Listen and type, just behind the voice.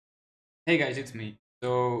Hey guys, it's me.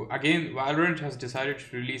 So again, Valorant has decided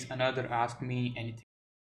to release another Ask Me Anything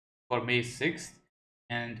for May 6th.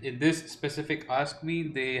 And in this specific Ask Me,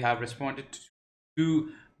 they have responded to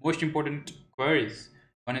two most important queries.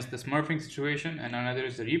 One is the smurfing situation and another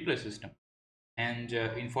is the replay system. And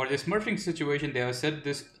for the smurfing situation, they have said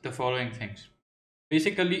the following things.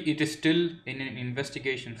 Basically, it is still in an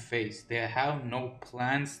investigation phase. They have no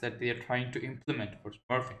plans that they are trying to implement for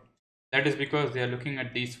smurfing. That is because they are looking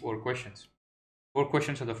at these four questions. Four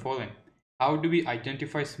questions are the following. How do we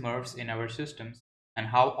identify smurfs in our systems and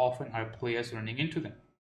how often are players running into them?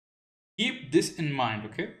 Keep this in mind,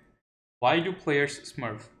 okay? Why do players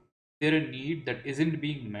smurf? Is there a need that isn't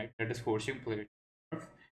being met that is forcing players to smurf?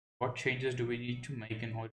 What changes do we need to make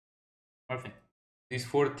in order to smurfing? These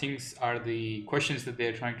four things are the questions that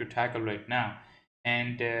they're trying to tackle right now.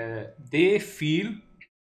 And they feel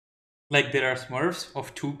like there are smurfs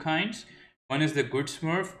of two kinds. One is the good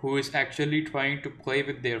smurf who is actually trying to play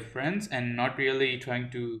with their friends and not really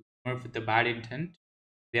trying to smurf with the bad intent.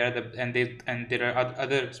 They are the and there are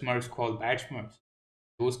other smurfs called bad smurfs.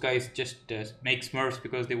 Those guys just make smurfs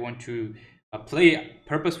because they want to play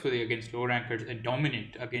purposefully against low rankers and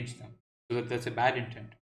dominate against them. So that's a bad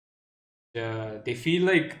intent. They feel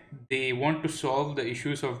like they want to solve the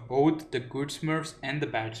issues of both the good Smurfs and the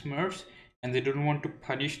bad Smurfs, and they don't want to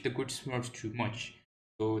punish the good Smurfs too much.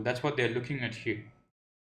 So that's what they're looking at here.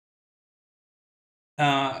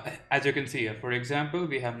 As you can see here, for example,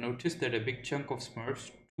 we have noticed that a big chunk of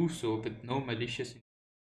Smurfs do so with no malicious intent,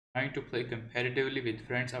 trying to play competitively with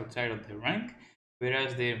friends outside of their rank,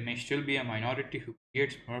 whereas there may still be a minority who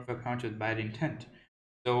create Smurf accounts with bad intent.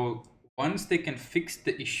 So once they can fix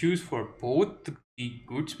the issues for both the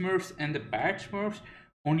good Smurfs and the bad Smurfs,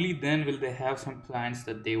 only then will they have some plans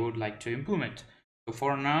that they would like to implement. So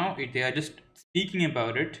for now, if they are just speaking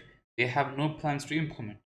about it, they have no plans to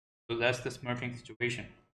implement. So that's the Smurfing situation.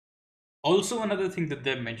 Also, another thing that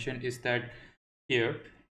they mentioned is that here,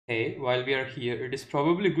 hey, while we are here, it is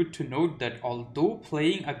probably good to note that although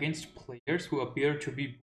playing against players who appear to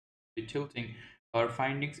be tilting, our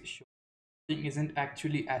findings show isn't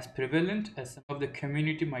actually as prevalent as some of the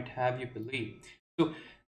community might have you believe. So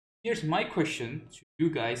here's my question to you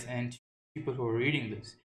guys and to people who are reading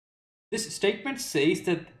this. This statement says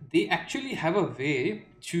that they actually have a way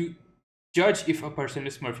to judge if a person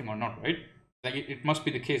is smurfing or not, right? Like it must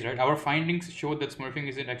be the case, right? Our findings show that smurfing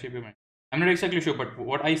isn't actually prevalent. I'm not exactly sure, but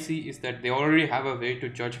what I see is that they already have a way to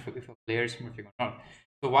judge if a player is smurfing or not.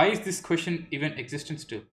 So why is this question even existent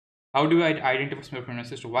still? How do I identify smurfing in a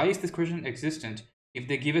system? Why is this question existent if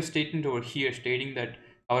they give a statement over here stating that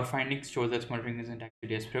our findings show that smurfing isn't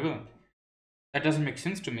actually as prevalent? That doesn't make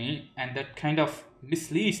sense to me, and that kind of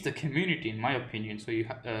misleads the community in my opinion. So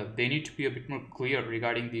they need to be a bit more clear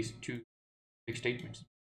regarding these two big statements.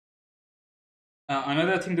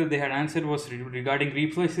 Another thing that they had answered was regarding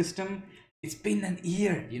replay system. It's been an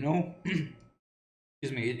year, you know.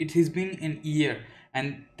 Excuse me, it has been an year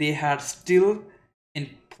and they are still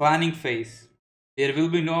in planning phase. There will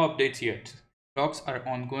be no updates yet. Talks are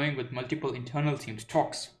ongoing with multiple internal teams.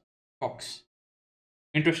 Talks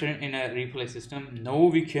interested in a replay system. No,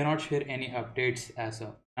 we cannot share any updates as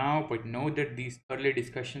of now, but know that these early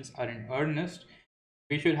discussions are in earnest.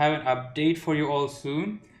 We should have an update for you all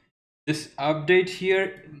soon. This update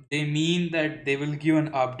here, they mean that they will give an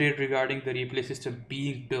update regarding the replay system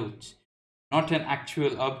being built, not an actual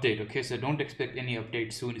update. Okay, so don't expect any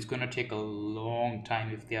update soon. It's gonna take a long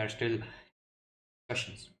time if they are still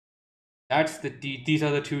discussions. That's these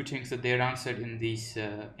are the two things that they're answered in this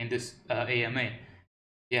AMA.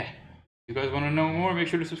 Yeah. If you guys want to know more, make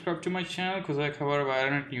sure to subscribe to my channel because I cover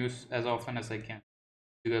Valorant news as often as I can.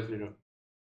 See you guys later.